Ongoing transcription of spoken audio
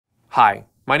Hi,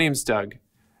 my name's Doug,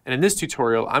 and in this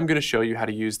tutorial I'm going to show you how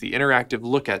to use the Interactive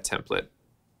Look At template.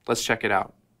 Let's check it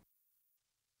out.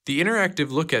 The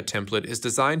Interactive Look At template is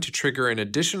designed to trigger an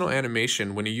additional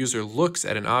animation when a user looks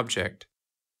at an object.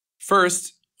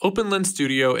 First, open Lens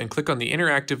Studio and click on the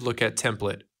Interactive Look At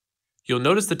template. You'll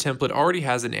notice the template already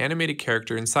has an animated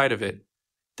character inside of it.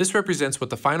 This represents what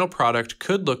the final product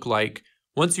could look like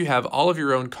once you have all of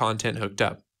your own content hooked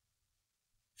up.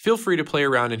 Feel free to play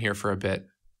around in here for a bit.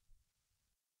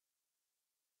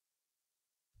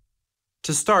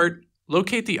 To start,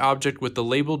 locate the object with the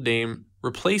labeled name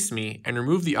Replace Me and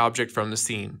remove the object from the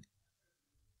scene.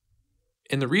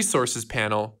 In the Resources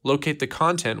panel, locate the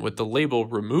content with the label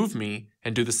Remove Me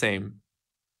and do the same.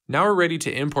 Now we're ready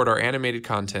to import our animated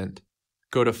content.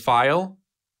 Go to File,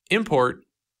 Import,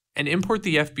 and import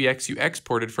the FBX you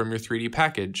exported from your 3D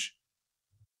package.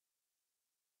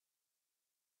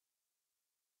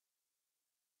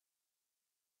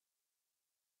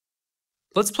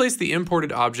 Let's place the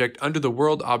imported object under the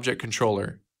World Object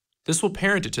Controller. This will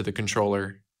parent it to the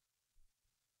controller.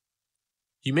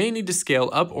 You may need to scale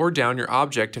up or down your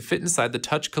object to fit inside the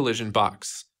Touch Collision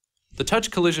box. The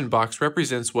Touch Collision box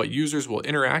represents what users will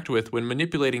interact with when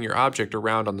manipulating your object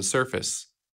around on the surface.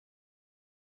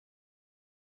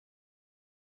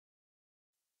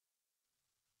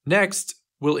 Next,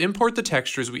 we'll import the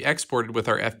textures we exported with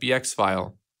our FBX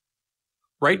file.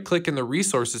 Right-click in the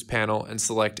Resources panel and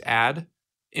select Add,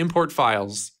 Import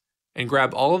Files, and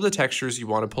grab all of the textures you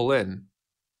want to pull in.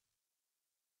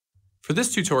 For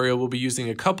this tutorial, we'll be using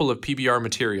a couple of Pbr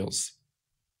materials.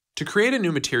 To create a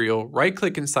new material,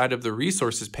 right-click inside of the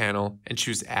Resources panel and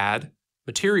choose Add,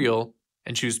 Material,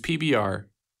 and choose Pbr.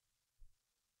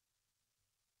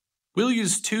 We'll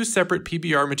use two separate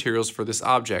Pbr materials for this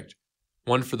object,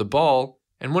 one for the ball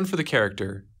and one for the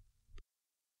character.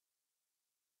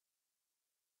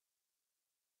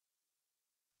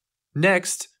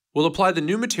 Next, we'll apply the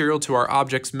new material to our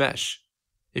object's mesh.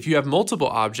 If you have multiple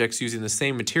objects using the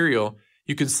same material,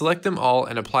 you can select them all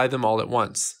and apply them all at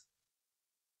once.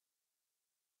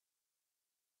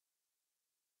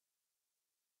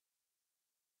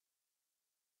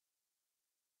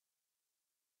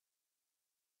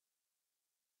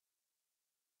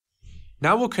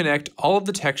 Now we'll connect all of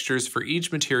the textures for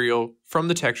each material from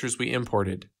the textures we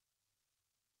imported.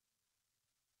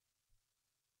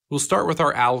 We'll start with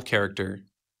our owl character.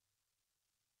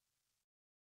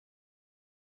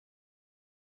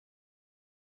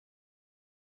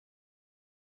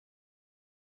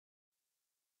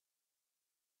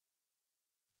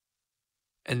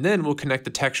 And then we'll connect the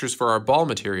textures for our ball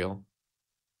material.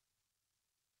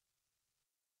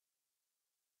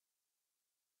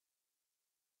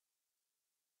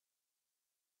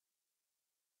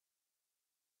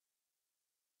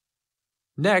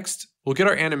 Next, we'll get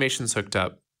our animations hooked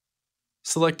up.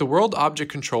 Select the World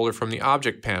Object Controller from the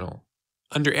Object panel.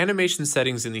 Under Animation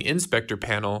Settings in the Inspector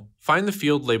panel, find the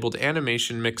field labeled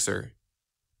Animation Mixer.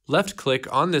 Left-click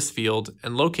on this field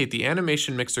and locate the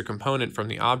Animation Mixer component from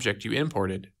the object you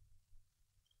imported.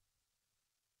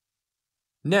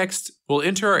 Next, we'll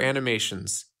enter our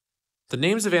animations. The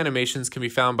names of animations can be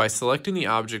found by selecting the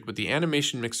object with the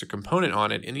Animation Mixer component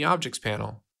on it in the Objects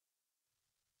panel.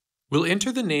 We'll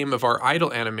enter the name of our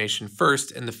idle animation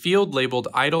first in the field labeled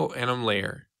Idle Anim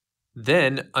Layer.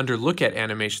 Then, under Look At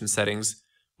Animation Settings,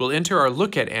 we'll enter our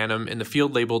Look At Anim in the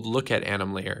field labeled Look At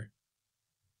Anim Layer.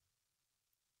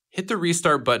 Hit the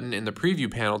Restart button in the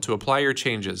Preview panel to apply your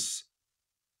changes.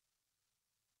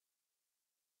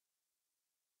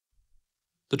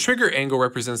 The trigger angle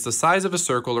represents the size of a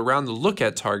circle around the Look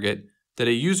At target that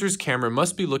a user's camera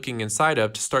must be looking inside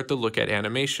of to start the Look At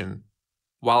animation.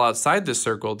 While outside this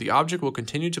circle, the object will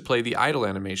continue to play the idle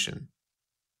animation.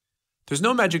 There's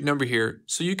no magic number here,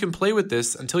 so you can play with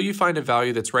this until you find a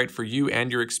value that's right for you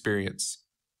and your experience.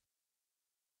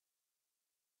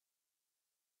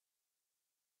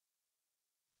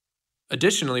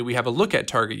 Additionally, we have a Look At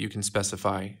target you can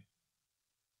specify.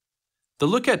 The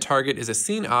Look At target is a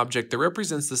scene object that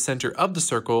represents the center of the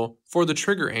circle for the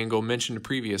trigger angle mentioned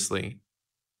previously.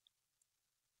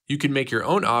 You can make your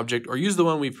own object or use the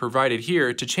one we've provided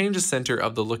here to change the center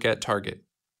of the Look At target.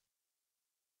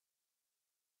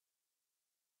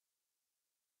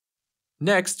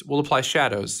 Next, we'll apply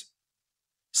shadows.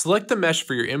 Select the mesh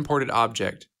for your imported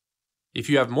object. If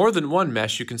you have more than one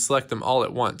mesh, you can select them all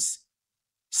at once.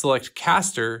 Select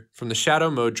Caster from the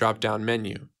Shadow Mode drop-down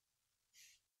menu.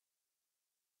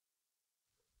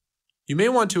 You may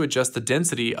want to adjust the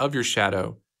density of your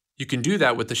shadow. You can do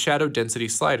that with the Shadow Density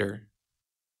slider.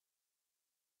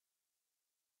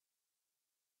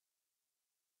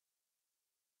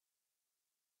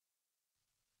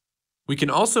 We can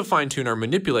also fine-tune our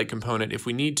Manipulate component if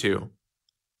we need to.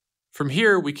 From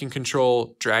here, we can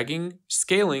control dragging,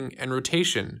 scaling, and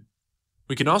rotation.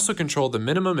 We can also control the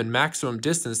minimum and maximum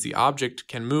distance the object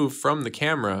can move from the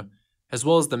camera, as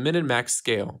well as the min and max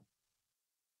scale.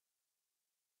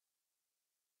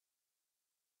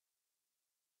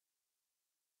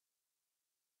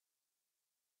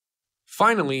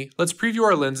 Finally, let's preview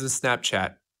our lens in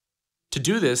Snapchat. To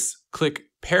do this,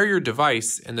 click Pair Your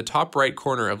Device in the top right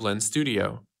corner of Lens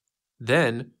Studio.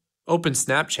 Then, open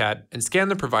Snapchat and scan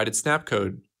the provided snap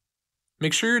code.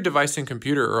 Make sure your device and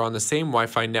computer are on the same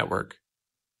Wi-Fi network.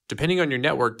 Depending on your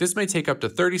network, this may take up to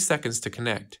 30 seconds to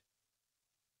connect.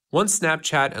 Once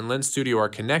Snapchat and Lens Studio are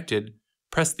connected,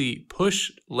 press the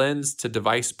Push Lens to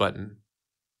Device button.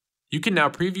 You can now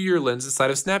preview your lens inside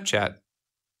of Snapchat.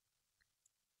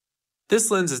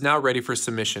 This lens is now ready for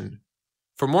submission.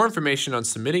 For more information on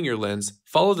submitting your lens,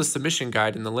 follow the submission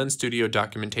guide in the Lens Studio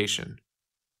documentation.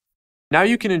 Now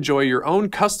you can enjoy your own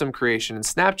custom creation in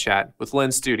Snapchat with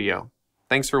Lens Studio.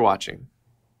 Thanks for watching.